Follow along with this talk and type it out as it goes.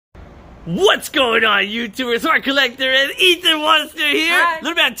What's going on, YouTubers? Hardcorllector and Ethan Monster here. Hi.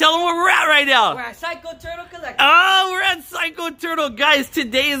 Little man, tell them where we're at right now. We're at Psycho Turtle Collectibles. Oh, we're at Psycho Turtle. Guys,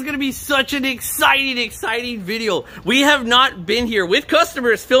 today is going to be such an exciting video. We have not been here with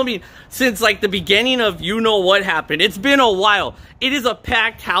customers filming since like the beginning of you know what happened. It's been a while. It is a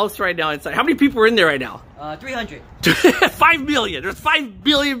packed house right now inside. How many people are in there right now? 300. 5 million. There's 5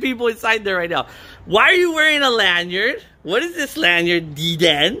 billion people inside there right now. Why are you wearing a lanyard? What is this lanyard,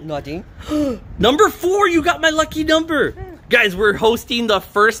 D-Dan? Nothing. Number 4, you got my lucky number. Guys, we're hosting the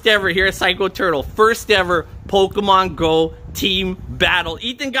first ever here at Psycho Turtle. First ever Pokemon Go team battle.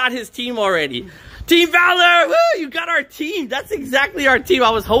 Ethan got his team already. Team Valor! Woo, you got our team. That's exactly our team. I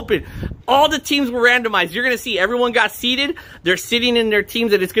was hoping. All the teams were randomized. You're going to see everyone got seated. They're sitting in their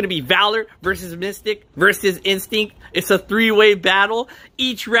teams, and it's going to be Valor versus Mystic versus Instinct. It's a 3-way battle.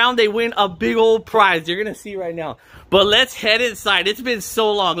 Each round, they win a big old prize. You're going to see right now. But let's head inside. It's been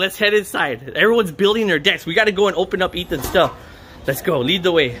so long. Let's head inside. Everyone's building their decks. We got to go and open up Ethan's stuff. Let's go. Lead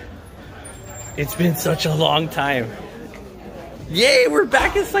the way. It's been such a long time. Yay, we're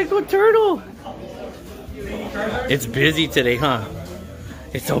back at Psycho Turtle. It's busy today, huh?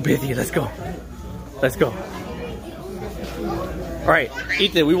 It's so busy. Let's go. Let's go. All right,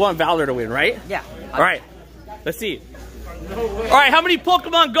 Ethan, we want Valor to win, right? Yeah. All right. Let's see. All right, how many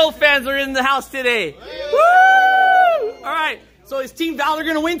Pokemon Go fans are in the house today? Woo! All right. So is Team Valor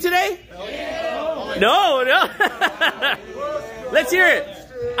going to win today? No. Let's hear it.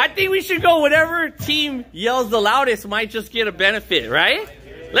 I think we should go whatever team yells the loudest might just get a benefit, right?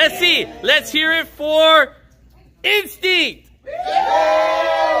 Let's see. Let's hear it for Instinct.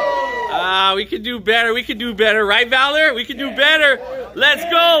 We can do better. We can do better. Right, Valor? We can do better. Let's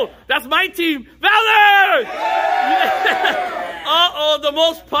go. That's my team. Valor! Uh-oh, the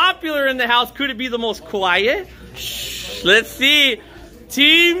most popular in the house. Could it be the most quiet? Shh. Let's see.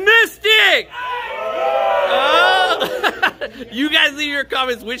 Team Mystic! You guys leave your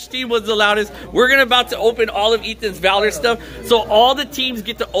comments which team was the loudest. We're about to open all of Ethan's Valor stuff. So all the teams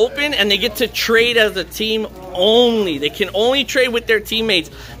get to open and they get to trade as a team only. They can only trade with their teammates.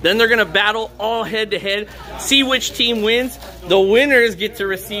 Then they're going to battle all head to head. See which team wins. The winners get to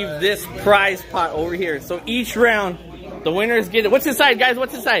receive this prize pot over here. So each round, the winners get it. What's inside, guys?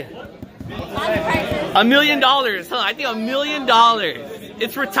 What's inside? $1 million, huh? I think $1 million.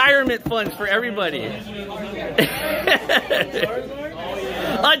 It's retirement funds for everybody.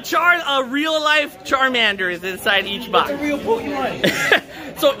 A real life Charmander is inside each box. It's a real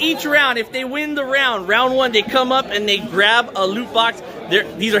Pokemon. So each round, if they win the round 1, they come up and they grab a loot box.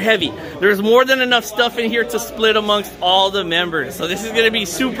 These are heavy. There's more than enough stuff in here to split amongst all the members. So this is going to be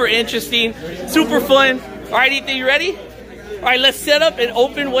super interesting, super fun. All right, Ethan, you ready? All right, let's set up and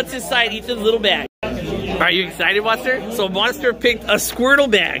open what's inside Ethan's little bag. Are you excited, Monster? So Monster picked a Squirtle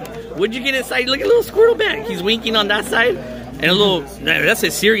bag. What'd you get inside? Look at a little Squirtle bag. He's winking on that side. And a little, that's a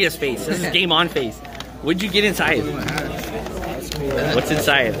serious face. This is game on face. What'd you get inside? What's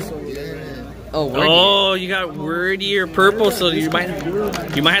inside? Oh, you got wordy or purple, so you might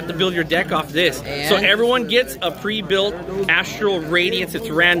have to build your deck off this. And so everyone gets a pre-built Astral Radiance. It's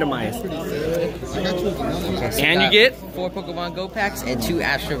randomized. Okay, so and you get 4 Pokemon Go packs and 2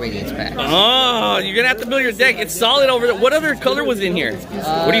 Astral Radiance packs. Oh, you're gonna have to build your deck. It's solid over there. What other color was in here?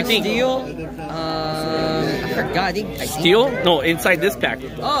 What do you think? Steel. I forgot. I think Steel? No, inside this pack.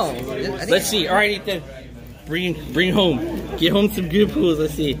 Oh, let's see. All right, Ethan, bring home. Get home some good pools.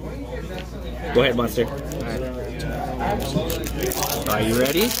 Let's see. Go ahead, Monster. Are you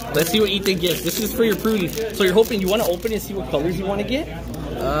ready? Let's see what Ethan gets. This is for your prudies. So you're hoping you want to open and see what colors you want to get?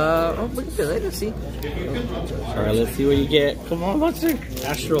 Let's see. Alright, let's see what you get. Come on, Monster.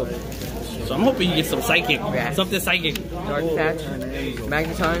 Astral. So I'm hoping you get some psychic. Yeah. Something psychic. Dark Patch,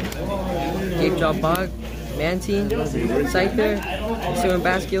 Magneton, Cape Jaw Bog, Mantine, Scyther, Pursuing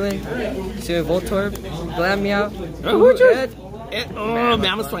Basculin, Pursuing Voltorb, Glameow, Oh,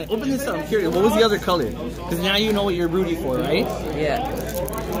 Mammoth Swine. Open this up. I'm curious. What was the other color? Because now you know what you're rooting for, right? Yeah.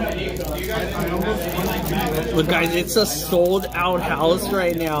 Look, guys, it's a sold-out house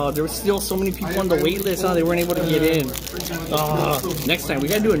right now. There were still so many people on the wait list. They weren't able to get in. Next time, we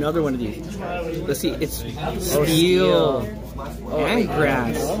got to do another one of these. Let's see. It's Steel. And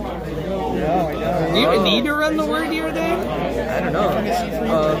Grass. Do you even need to run the word here then? I don't know.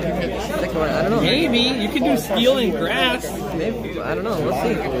 I don't know. Maybe. You could do Steel and Grass. Maybe. I don't know. We'll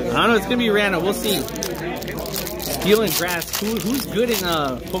see. I don't know. It's going to be random. We'll see. Steel and Grass. Who's good in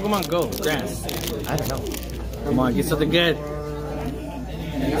Pokemon Go? Grass. I don't know. Come on. Get something good.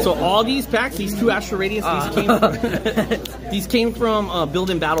 So all these packs, these 2 Astral Radiance, these came from build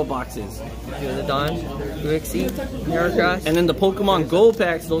and battle boxes. The Dawn, Uxie, Heracross. And then the Pokemon Go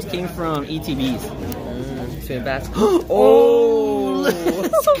packs, those came from ETBs. Oh!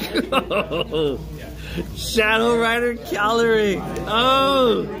 Let's go! Shadow Rider Calyrex.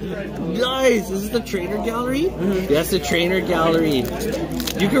 Oh! Nice! Is this the trainer gallery? Mm-hmm. That's the trainer gallery.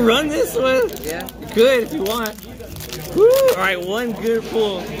 You can run this one. Yeah. Good if you want. Woo! Alright, one good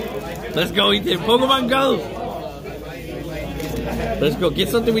pull. Let's go, Ethan. Pokemon Go! Let's go. Get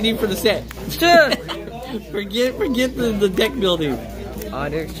something we need for the set. forget the deck building.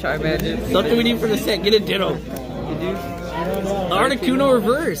 Onyx, Charmander. Something we need for the set. Get a Ditto. Articuno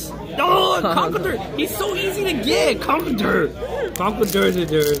reverse. Oh, Conqueror. He's so easy to get. Conqueror.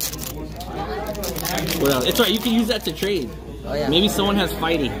 Well, it's right. You can use that to trade. Oh, yeah. Maybe someone has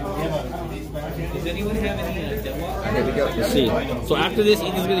fighting. Does anyone have any There we go. Let's see. So after this,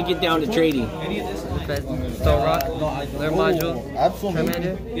 Ethan's going to get down to trading. Stone Rock, Lure Module,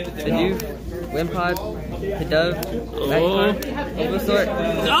 Charmander, Bidoof, Wimpod, Pidove, Venusaur.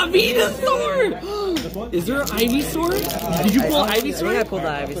 Venusaur! Is there an Ivysaur? Did you pull Ivysaur? I think I pulled the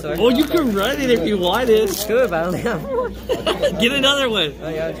Ivysaur. Oh, you can run it if you wanted. Good, but I only have one. Get another one. Oh,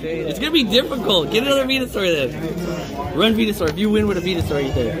 yeah, it's going to be difficult. Get another Venusaur then. Run Venusaur. If you win with a Venusaur,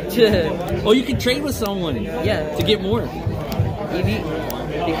 Ethan. Oh, you can trade with someone. Yeah. To get more. Eevee,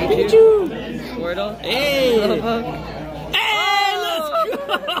 Pikachu. Squirtle. Hey! Hey, let's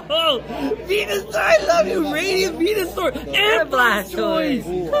go! Venusaur, I love you! Radiant Venusaur and Blastoise!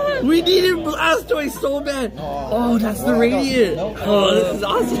 We needed Blastoise so bad! Oh, that's the Radiant! Oh, this is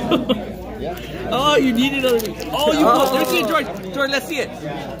awesome! Oh, you needed another. Oh, you pulled. Let's see it, George. George, let's see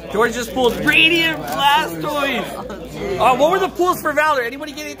it. George just pulled Radiant Blastoise! Oh, what were the pulls for Valor?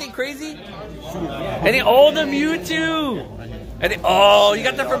 Anybody get anything crazy? Oh, the Mewtwo! Oh, you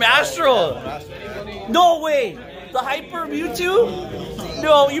got that from Astral. No way. The Hyper Mewtwo?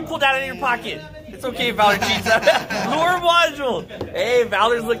 No, you pulled that out of your pocket. It's okay, Valor cheats. Lure Module. Hey,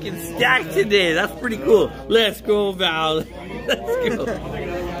 Valor's looking stacked today. That's pretty cool. Let's go, Valor. Let's go.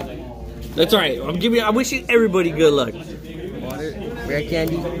 That's all right. I'm wishing everybody good luck. Water, Rare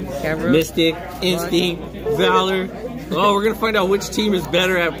Candy, Camera, Mystic, Instinct, Valor. Oh, we're going to find out which team is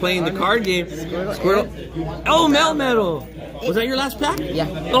better at playing the card game. Squirtle. Oh, Melmetal. Was that your last pack? Yeah.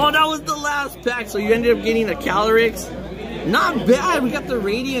 Oh, that was the last pack. So you ended up getting a Calyrex. Not bad. We got the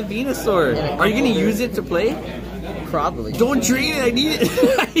Radiant Venusaur. Are you going to use it to play? Probably. Don't trade it. I need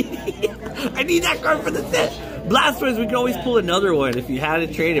it. I need that card for the set. Blastoise, we could always pull another one if you had to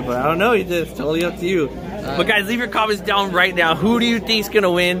trade it, but I don't know. It's totally up to you. But guys, leave your comments down right now. Who do you think's going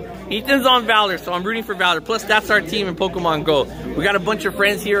to win? Ethan's on Valor, so I'm rooting for Valor. Plus, that's our team in Pokemon Go. We got a bunch of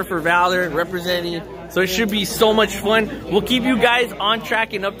friends here for Valor representing. So it should be so much fun. We'll keep you guys on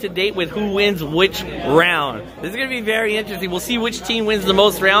track and up to date with who wins which round. This is going to be very interesting. We'll see which team wins the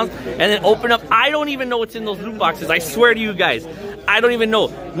most rounds and then open up. I don't even know what's in those loot boxes. I swear to you guys. I don't even know.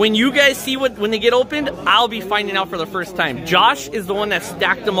 When you guys see when they get opened, I'll be finding out for the first time. Josh is the one that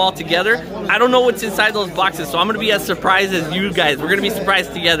stacked them all together. I don't know what's inside those boxes, so I'm going to be as surprised as you guys. We're going to be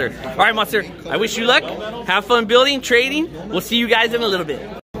surprised together. All right, Monster. I wish you luck. Have fun building, trading. We'll see you guys in a little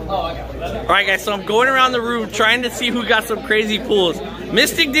bit. Alright guys, so I'm going around the room trying to see who got some crazy pulls.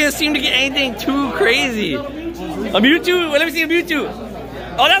 Mystic didn't seem to get anything too crazy. A Mewtwo? Well, let me see a Mewtwo.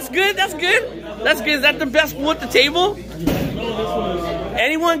 Oh, that's good, that's good. That's good. Is that the best pull at the table?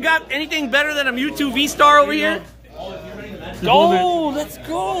 Anyone got anything better than a Mewtwo V-Star over here? Oh, let's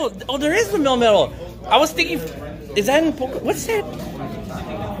go. Oh, there is the Melmetal. I was thinking, is that in Pokemon? What's that?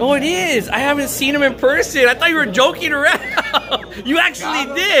 Oh, it is. I haven't seen him in person. I thought you were joking around. You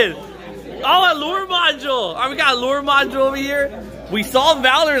actually did. Oh, a Lure Module. All right, we got a Lure Module over here. We saw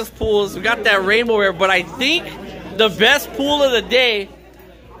Valor's pulls. We got that Rainbow Rare, but I think the best pull of the day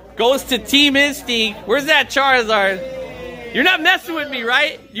goes to Team Instinct. Where's that Charizard? You're not messing with me,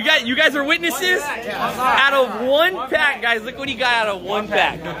 right? You guys are witnesses? Out of one pack, guys, look what he got out of one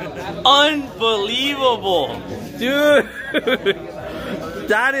pack. Unbelievable. Dude.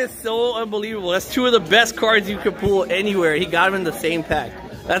 That is so unbelievable. That's two of the best cards you could pull anywhere. He got them in the same pack.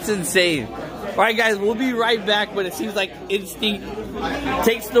 That's insane. All right, guys, we'll be right back, but it seems like Instinct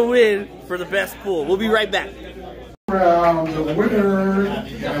takes the win for the best pull. We'll be right back. The winner,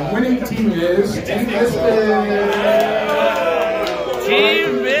 the winning team is Team Mystic.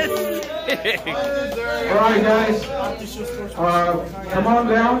 Team Mystic. All right, guys, come on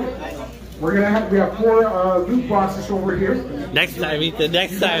down. We have 4 loot boxes over here. Next time, Ethan.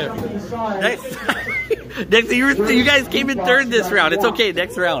 Next time. Next time. Next time. You guys came in third this round. It's okay.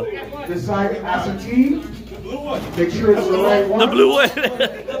 Next round. Decide as a team Make sure it's the right one. The blue one.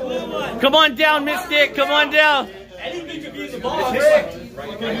 Come on down, Mystic. Come on down.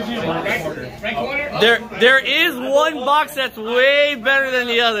 There is one box that's way better than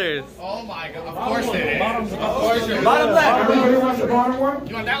the others. Oh my god, of course it is. Bottom left. Everybody wants the bottom one?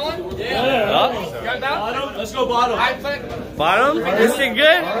 You want that one? Yeah. You got that one? Let's go bottom. Bottom? Mystic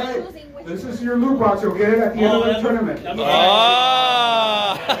good? All right. This is your loot box. You'll get it at the end of the tournament.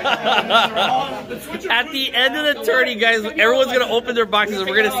 Oh. At the end of the tourney, guys, everyone's going to open their boxes and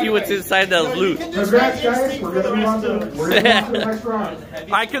we're going to see what's inside the loot. Congrats, guys. We're going to move on to the next round. All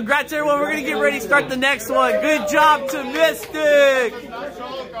right, congrats, everyone. We're going to get ready to start the next one. Good job to Mystic.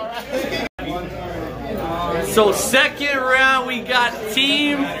 So second round, we got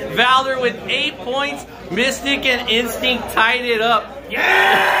Team Valor with 8 points. Mystic and Instinct tied it up.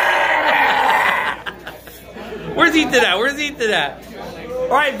 Yeah! Where's Ethan at? Where's Ethan at?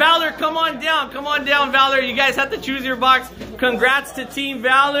 All right, Valor, come on down. Come on down, Valor. You guys have to choose your box. Congrats to Team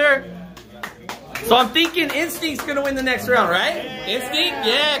Valor. So I'm thinking Instinct's going to win the next round, right? Instinct?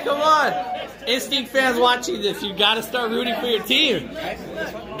 Yeah, come on. Instinct fans watching this, you got to start rooting for your team.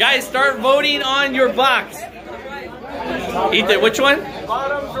 Guys, start voting on your box. Ethan, which one?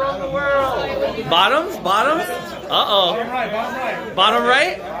 Bottoms around the world. Bottoms? Bottoms? Uh-oh. Bottom right, bottom right. Bottom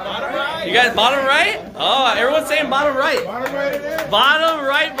right? Bottom right. You guys bottom right? Oh, everyone's saying bottom right. Bottom right it is. Bottom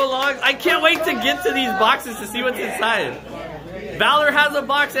right belongs. I can't wait to get to these boxes to see what's inside. Valor has a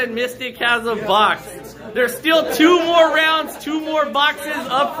box and Mystic has a box. There's still 2 more rounds, 2 more boxes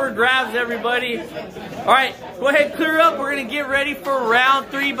up for grabs, everybody. All right, go ahead, clear up. We're going to get ready for round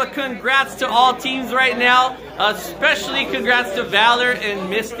 3, but congrats to all teams right now. Especially congrats to Valor and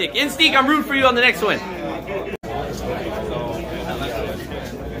Mystic. Instinct, I'm rooting for you on the next one.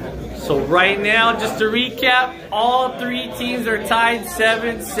 So right now, just to recap, all 3 teams are tied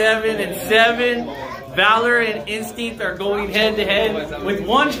 7, 7, and 7. Valor and Instinct are going head to head. With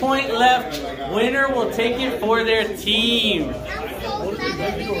 1 point left, winner will take it for their team.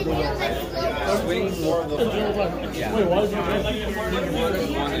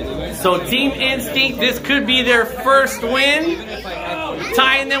 So Team Instinct, this could be their first win,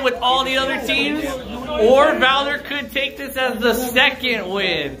 tying them with all the other teams. Or Valor could take this as the second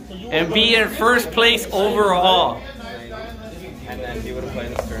win and be in first place overall. And then he would have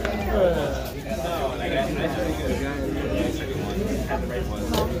played this tournament.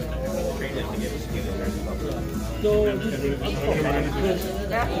 Team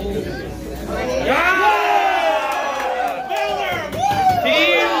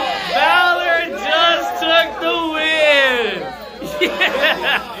Valor just took the win.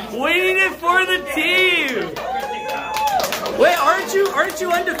 Yeah, winning it for the team. Wait, aren't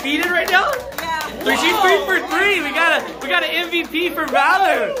you undefeated right now? So she's 3 for 3. We got an MVP for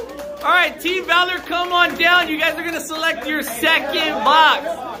Valor. All right, Team Valor, come on down. You guys are gonna select your second box.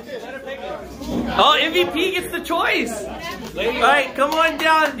 Oh, MVP gets the choice. All right, come on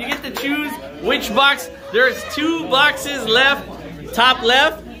down. You get to choose which box. There's 2 boxes left. Top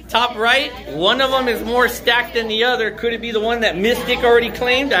left, top right. One of them is more stacked than the other. Could it be the one that Mystic already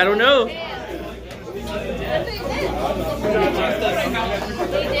claimed? I don't know.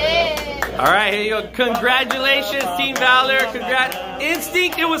 All right, here you go. Congratulations, Team Valor. Congrats.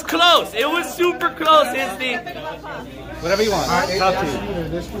 Instinct, it was close. It was super close, Instinct. Whatever you want. Top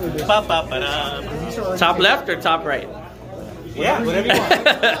 2. Top left or top right? Yeah, whatever you want.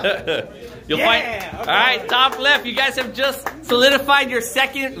 You'll find. All right, top left. You guys have just solidified your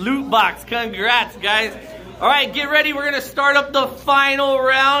second loot box. Congrats, guys. All right, get ready. We're going to start up the final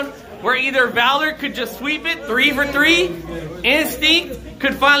round where either Valor could just sweep it 3 for 3. Instinct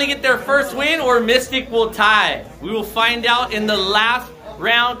could finally get their first win, or Mystic will tie. We will find out in the last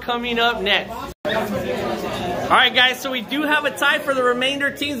round coming up next. All right, guys, so we do have a tie for the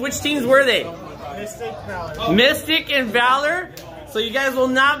remainder teams. Which teams were they? Mystic and Valor. So you guys will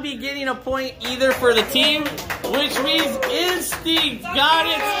not be getting a point either for the team, which means Instinct got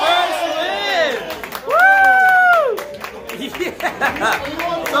its first win. Woo!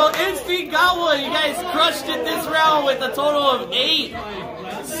 Yeah. So Instinct got one. You guys crushed it this round with a total of 8,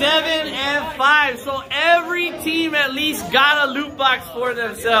 7, and 5. So every team at least got a loot box for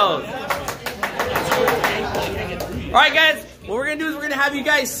themselves. All right, guys. What we're going to do is we're going to have you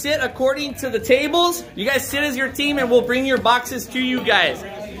guys sit according to the tables. You guys sit as your team and we'll bring your boxes to you guys.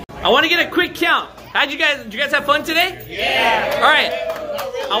 I want to get a quick count. Did you guys have fun today? Yeah. All right.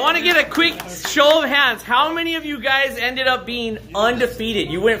 I want to get a quick show of hands. How many of you guys ended up being undefeated?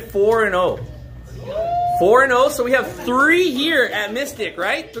 You went 4-0. 4-0. So we have 3 here at Mystic,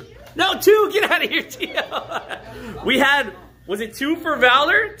 right? No, 2. Get out of here, Tio. We had Was it 2 for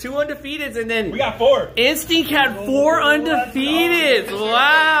Valor? 2 undefeateds, and then We got 4. Instinct had 4 undefeateds.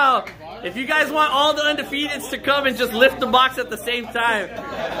 Wow. If you guys want all the undefeateds to come and just lift the box at the same time.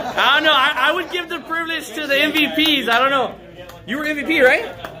 I don't know. I would give the privilege to the MVPs. I don't know. You were MVP, right?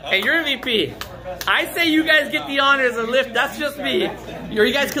 Hey, you're MVP. I say you guys get the honors and lift. That's just me. Or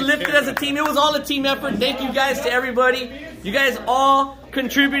you guys can lift it as a team. It was all a team effort. Thank you guys to everybody. You guys all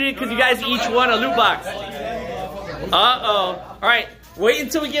contributed because you guys each won a loot box. Uh-oh. All right. Wait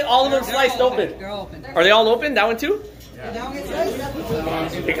until we get all of them sliced open. They're all open. Are they all open? That one too? All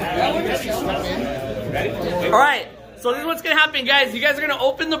right. So this is what's going to happen, guys. You guys are going to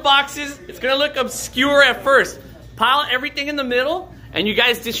open the boxes. It's going to look obscure at first. Pile everything in the middle, and you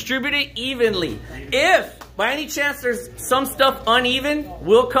guys distribute it evenly. If, by any chance, there's some stuff uneven,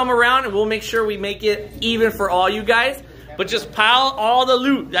 we'll come around and we'll make sure we make it even for all you guys. But just pile all the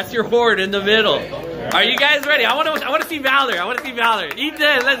loot. That's your hoard in the middle. Are you guys ready? I want to see Valor. I want to see Valor.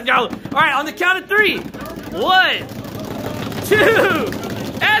 Ethan, let's go. All right, on the count of 3. 1, 2,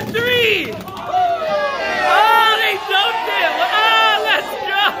 and 3. Oh, they dumped it. Oh, let's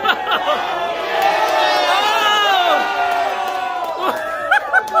go. Oh.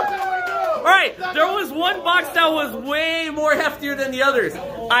 All right, there was one box that was way more heftier than the others.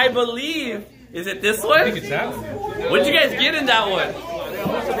 I believe. Is it this one? I think it's that one. What'd you guys get in that one? 40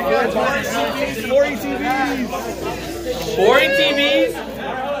 TVs. 40 TVs?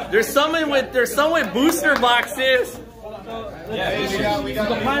 There's some with booster boxes.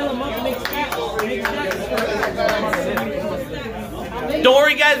 Don't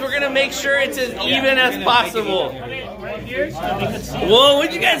worry, guys. We're gonna make sure it's as even as possible. Whoa,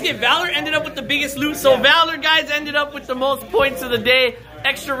 what'd you guys get? Valor ended up with the biggest loot. So Valor, guys, ended up with the most points of the day.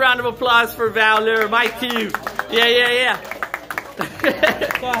 Extra round of applause for Valor, my team. Yeah. So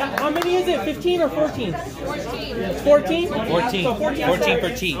how many is it? 15 or 14? 14. 14? 14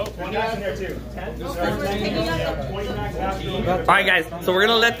 per team. Alright guys, so we're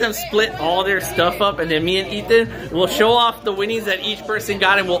gonna let them split all their stuff up, and then me and Ethan will show off the winnings that each person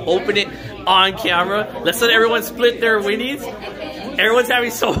got, and we'll open it on camera. Let's let everyone split their winnings. Everyone's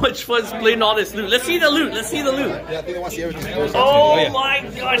having so much fun splitting all this loot. Let's see the loot. Let's see the loot. Yeah, I think I want to see everything. Oh my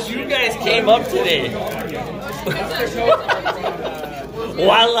gosh, you guys came up today.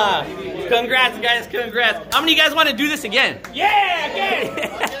 Voila. Congrats, guys. Congrats. How many of you guys want to do this again? Yeah, again.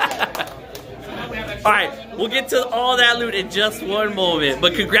 All right, we'll get to all that loot in just one moment.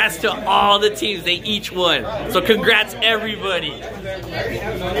 But congrats to all the teams. They each won. So congrats, everybody.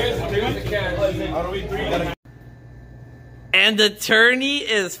 And the tourney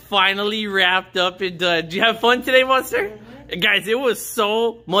is finally wrapped up and done. Did you have fun today, Monster? Guys, it was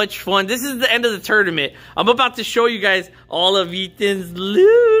so much fun. This is the end of the tournament. I'm about to show you guys all of Ethan's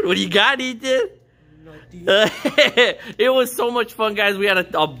loot. What do you got, Ethan? It was so much fun, guys. We had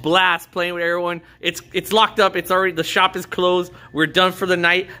a blast playing with everyone. It's locked up. It's already, the shop is closed. We're done for the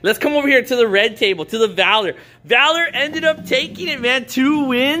night. Let's come over here to the red table, to the Valor. Valor ended up taking it, man. 2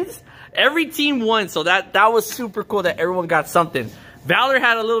 wins. Every team won, so that was super cool that everyone got something. Valor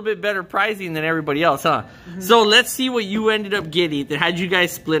had a little bit better pricing than everybody else, huh? So let's see what you ended up getting. Then how'd you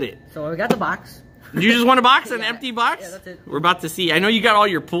guys split it? So we got the box. You just want a box, an empty box? Yeah, that's it. We're about to see. I know you got all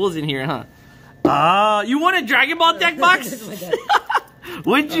your pools in here, huh? You want a Dragon Ball deck box?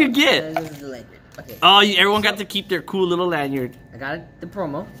 What'd you get? This is the lanyard. Okay. Oh, everyone got to keep their cool little lanyard. I got the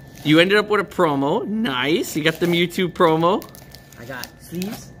promo. You ended up with a promo. Nice. You got the Mewtwo promo. I got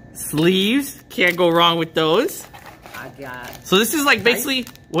sleeves. Sleeves. Can't go wrong with those. I got... So this is like basically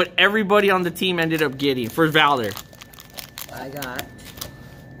what everybody on the team ended up getting for Valor. I got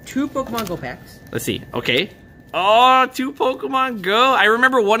 2 Pokemon Go packs. Let's see. Okay. Oh, 2 Pokemon Go. I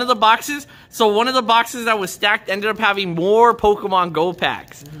remember one of the boxes. So one of the boxes that was stacked ended up having more Pokemon Go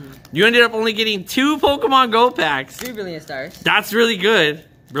packs. You ended up only getting 2 Pokemon Go packs. 3 Brilliant Stars. That's really good.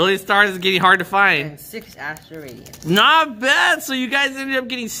 Brilliant Stars is getting hard to find. And 6 Astro Radiance. Not bad. So you guys ended up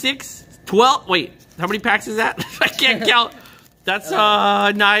getting 12. Wait, how many packs is that? I can't count. That's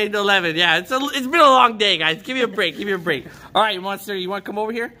 9, 11. Yeah, it's been a long day, guys. Give me a break. Give me a break. All right, Monster, you want to come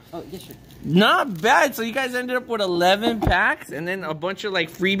over here? Oh, yes, sir. Not bad. So you guys ended up with 11 packs and then a bunch of like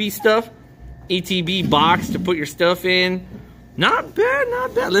freebie stuff. ATB box to put your stuff in. Not bad,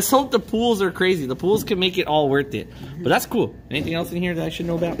 not bad. Let's hope the pools are crazy. The pools can make it all worth it. But that's cool. Anything else in here that I should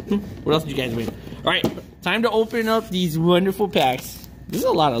know about? What else did you guys win? All right, time to open up these wonderful packs. This is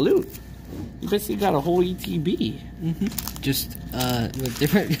a lot of loot. You basically got a whole ETB. Just with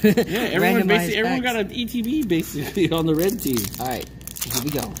different. Yeah, everyone got an ETB basically on the red team. All right, here we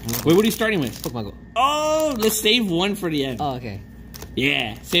go. Wait, what are you starting with? Pokemon Go. Oh, let's save one for the end. Oh, okay.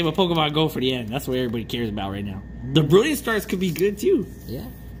 Yeah, save a Pokemon Go for the end. That's what everybody cares about right now. The Brilliant Stars could be good too. Yeah.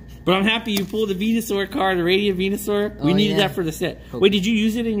 But I'm happy you pulled the Venusaur card, the Radiant Venusaur. We needed that for the set. Cool. Wait, did you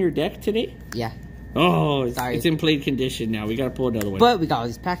use it in your deck today? Yeah. Oh, it's in played condition now. We gotta pull another one. But we got all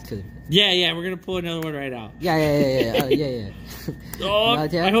these packs to it. Yeah, we're gonna pull another one right now. Yeah. Oh,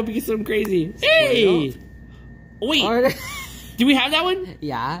 I hope you get something crazy. Hey! Wait, do we have that one?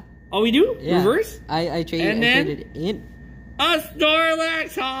 Yeah. Oh, we do? Yeah. Reverse? I traded in. A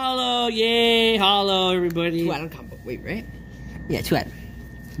Snorlax Hollow! Yay, Hollow, everybody. 2 atom combo. Wait, right? Yeah, 2 atom.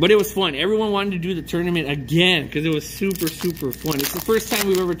 But it was fun. Everyone wanted to do the tournament again because it was super, super fun. It's the first time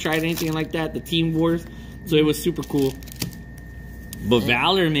we've ever tried anything like that, the Team Wars. So it was super cool. But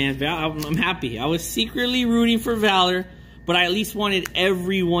Valor, man, I'm happy. I was secretly rooting for Valor, but I at least wanted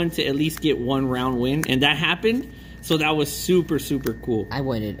everyone to at least get 1 round win, and that happened. So that was super, super cool. I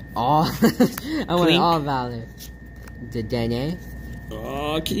wanted all. I wanted all Valor. The Dene.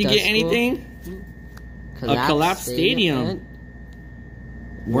 Oh, can you get anything? A Collapsed Stadium.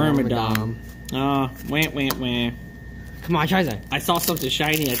 Wormadam. Oh, wah. Come on, Charizard. I saw something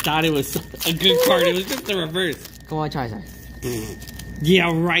shiny. I thought it was a good card. It was just the reverse. Come on, Charizard.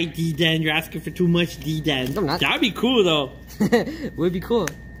 Yeah, right, D-Dan. You're asking for too much, D-Dan. I'm not. That'd be cool, though. Would be cool.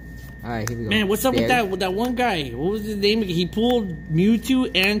 Alright, here we go. Man, what's up with that one guy? What was his name? He pulled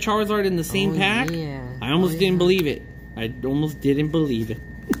Mewtwo and Charizard in the same pack? Yeah. I almost didn't believe it. I almost didn't believe it.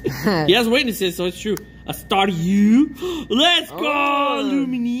 He has witnesses, so it's true. A Staryu. Let's go!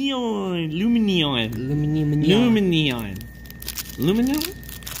 Lumineon.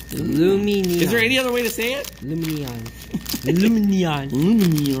 Is there any other way to say it? Lumineon.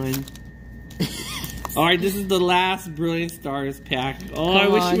 Alright, this is the last Brilliant Stars pack. Oh, I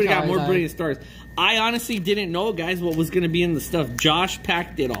wish you would have got more Brilliant Stars. I honestly didn't know, guys, what was going to be in the stuff. Josh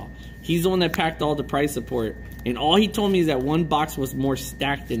packed it all. He's the one that packed all the prize support. And all he told me is that one box was more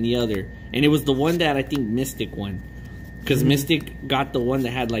stacked than the other. And it was the one that I think Mystic won. Because Mystic got the one that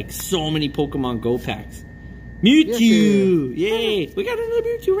had like so many Pokemon Go packs. Mewtwo! Yay! We got another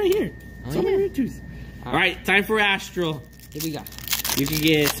Mewtwo right here. So many Mewtwo's. Alright, time for Astral. Here we go. You could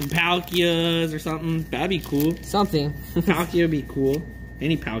get some Palkias or something. That'd be cool. Something. Palkia would be cool.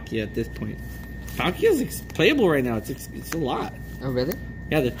 Any Palkia at this point. Palkia's playable right now. It's a lot. Oh, really?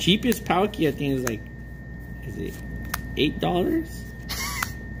 Yeah, the cheapest Palkia I think is like, is it $8?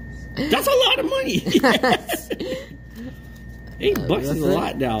 That's a lot of money. $8 is a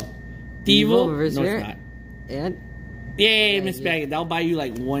lot now. Devo? No, it's not. And? Yay, Miss Baggett. That'll buy you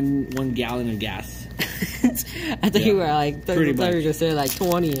like one gallon of gas. I thought you were like, you were going to say like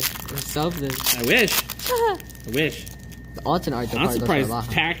 20 or something. I wish. I wish. The alternate art. I'm surprised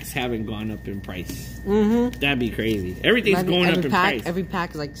packs haven't gone up in price. That'd be crazy. Everything's going up in price. Every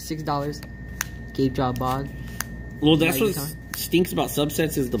pack is like $6. Cape Drop Bog. Well, that's what stinks about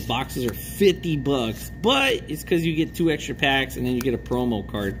subsets is the boxes are $50, but it's because you get 2 extra packs and then you get a promo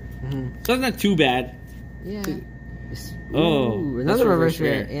card. So it's not too bad. Yeah. Ooh, another reverse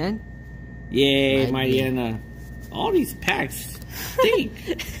rare. And? Yay, Arianna. All these packs stink.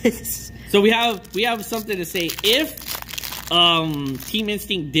 So we have something to say. If Team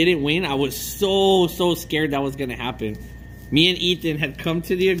Instinct didn't win, I was so scared that was gonna happen. Me and Ethan had come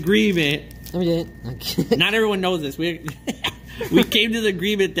to the agreement. No, we didn't. Not everyone knows this. We came to the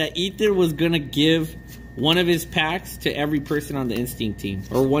agreement that Ethan was gonna give one of his packs to every person on the Instinct team,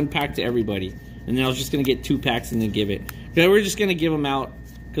 or 1 pack to everybody, and then I was just gonna get 2 packs and then give it. So we're just gonna give them out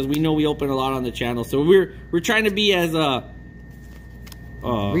because we know we open a lot on the channel. So we're trying to be as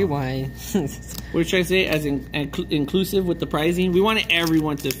rewind. We're trying to say as inclusive with the prizing. We wanted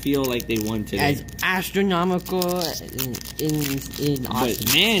everyone to feel like they won today. As astronomical in awesome.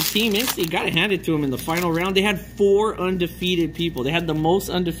 But man, Team Instinct, gotta hand it to them in the final round. They had 4 undefeated people. They had the most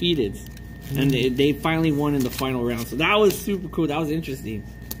undefeateds. And they finally won in the final round. So that was super cool. That was interesting.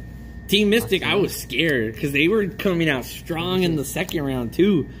 Team Mystic, I was scared because they were coming out strong in the second round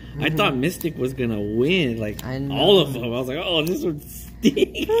too. I thought Mystic was gonna win, like all of them. I was like, oh, this would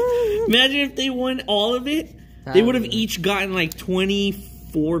stink. Imagine if they won all of it. They would have each gotten like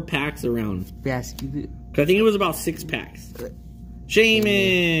 24 packs around. Yes. I think it was about 6 packs.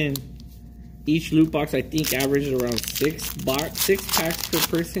 Shaman. Each loot box, I think, averages around 6 packs per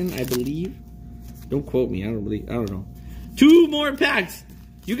person, I believe. Don't quote me. I don't know. 2 more packs.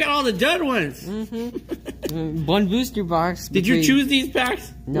 You got all the dud ones. 1 booster box. Did you choose these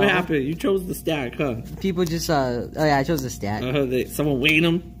packs? No. What happened? You chose the stack, huh? People just, oh yeah, I chose the stack. Someone weighed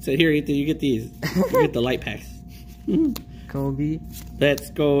them. Said, here, Ethan, you get these. You get the light packs. Kobe. Let's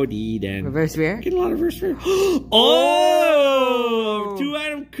go, D-Dan. Reverse rare? Get a lot of reverse rare. Oh!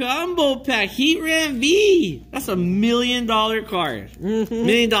 2-item combo pack. Heat Ram V. That's $1 million card. $1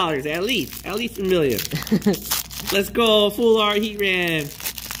 million, at least. At least $1 million. Let's go. Full art heat ran.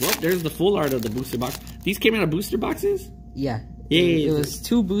 Well, there's the full art of the booster box. These came out of booster boxes? Yeah. Yeah. It was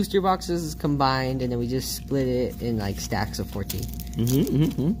 2 booster boxes combined, and then we just split it in like stacks of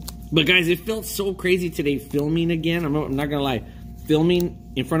 14. But guys, it felt so crazy today filming again. I'm not gonna lie,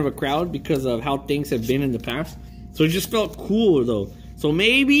 filming in front of a crowd because of how things have been in the past. So it just felt cool though. So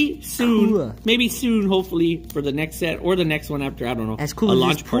maybe soon, hopefully for the next set or the next one after, I don't know. As cool a as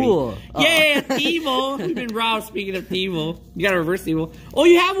launch party. Pool. Yeah, Thievul. We've been robbed. Speaking of Thievul, you got a reverse Thievul. Oh,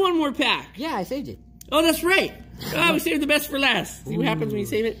 you have one more pack. Yeah, I saved it. Oh, that's right. We saved the best for last. See what happens when you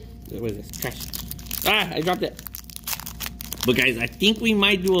save it? What is this? Trash. I dropped it. But guys, I think we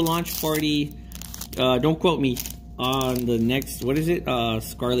might do a launch party. Don't quote me. On the next, what is it?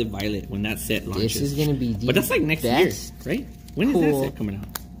 Scarlet Violet, when that set launches. This is gonna be the But that's like next year, right? When is that set coming out?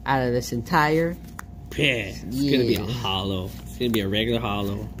 Out of this entire... Yeah, it's gonna be a holo. It's gonna be a regular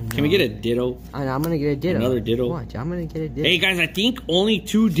holo. Can we get a ditto? I'm gonna get a ditto. Another ditto? Watch, I'm gonna get a ditto. Hey guys, I think only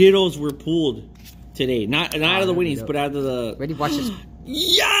 2 dittos were pulled today. Not out of the winnings, but out of the... Ready? Watch this.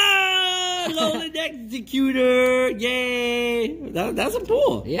 Yeah! Loaded Executor! Yay! That's a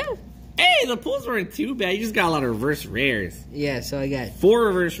pull. Yeah. Hey, the pulls weren't too bad. You just got a lot of reverse rares. Yeah, so I got 4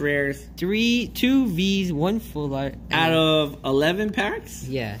 reverse rares. 2 Vs, 1 full art. Out of 11 packs?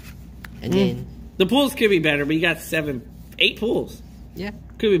 Yeah. And then... The pulls could be better, but you got 8 pulls. Yeah.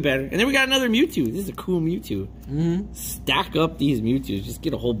 Could be better. And then we got another Mewtwo. This is a cool Mewtwo. Stack up these Mewtwo's. Just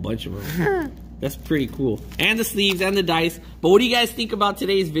get a whole bunch of them. That's pretty cool. And the sleeves and the dice. But what do you guys think about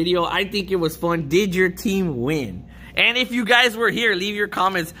today's video? I think it was fun. Did your team win? And if you guys were here, leave your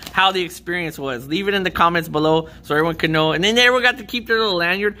comments how the experience was. Leave it in the comments below so everyone can know. And then everyone got to keep their little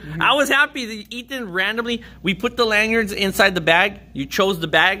lanyard. I was happy that Ethan randomly, we put the lanyards inside the bag. You chose the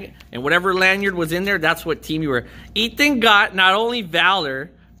bag, and whatever lanyard was in there, that's what team you were. Ethan got not only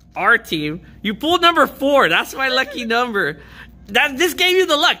Valor, our team, you pulled number 4. That's my lucky number. This gave you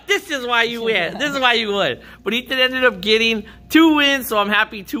the luck. This is why you win. This is why you won. But Ethan ended up getting 2 wins, so I'm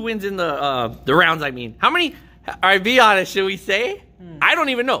happy. 2 wins in the rounds, I mean. How many... All right, be honest, should we say? I don't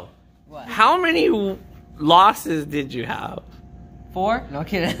even know. What? How many losses did you have? 4? No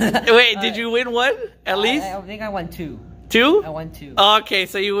kidding. Wait, did you win 1 at least? I think I won 2. 2? I won 2. Okay,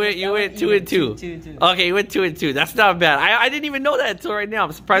 so you went 2 and 2. 2. Okay, you went 2 and 2. That's not bad. I didn't even know that until right now.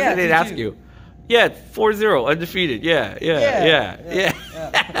 I'm surprised I didn't ask you. Yeah, 4-0, undefeated. Yeah.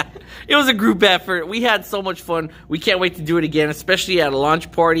 It was a group effort. We had so much fun. We can't wait to do it again, especially at a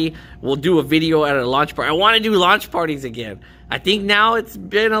launch party. We'll do a video at a launch party. I want to do launch parties again. I think now it's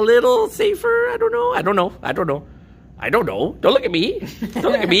been a little safer. I don't know. Don't look at me. Don't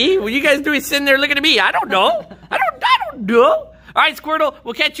look at me. What you guys doing sitting there looking at me? I don't know. I don't know. All right, Squirtle,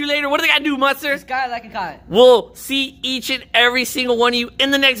 we'll catch you later. What do they got to do, Mustard? Subscribe, like, and comment. We'll see each and every single one of you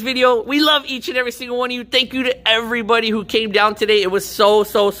in the next video. We love each and every single one of you. Thank you to everybody who came down today. It was so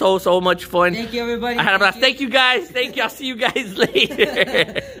much fun. Thank you, everybody. I had a blast. Thank you, guys. Thank you. I'll see you guys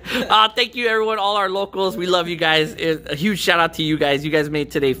later. Thank you, everyone, all our locals. We love you guys. A huge shout out to you guys. You guys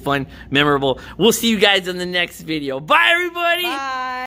made today fun, memorable. We'll see you guys in the next video. Bye, everybody. Bye.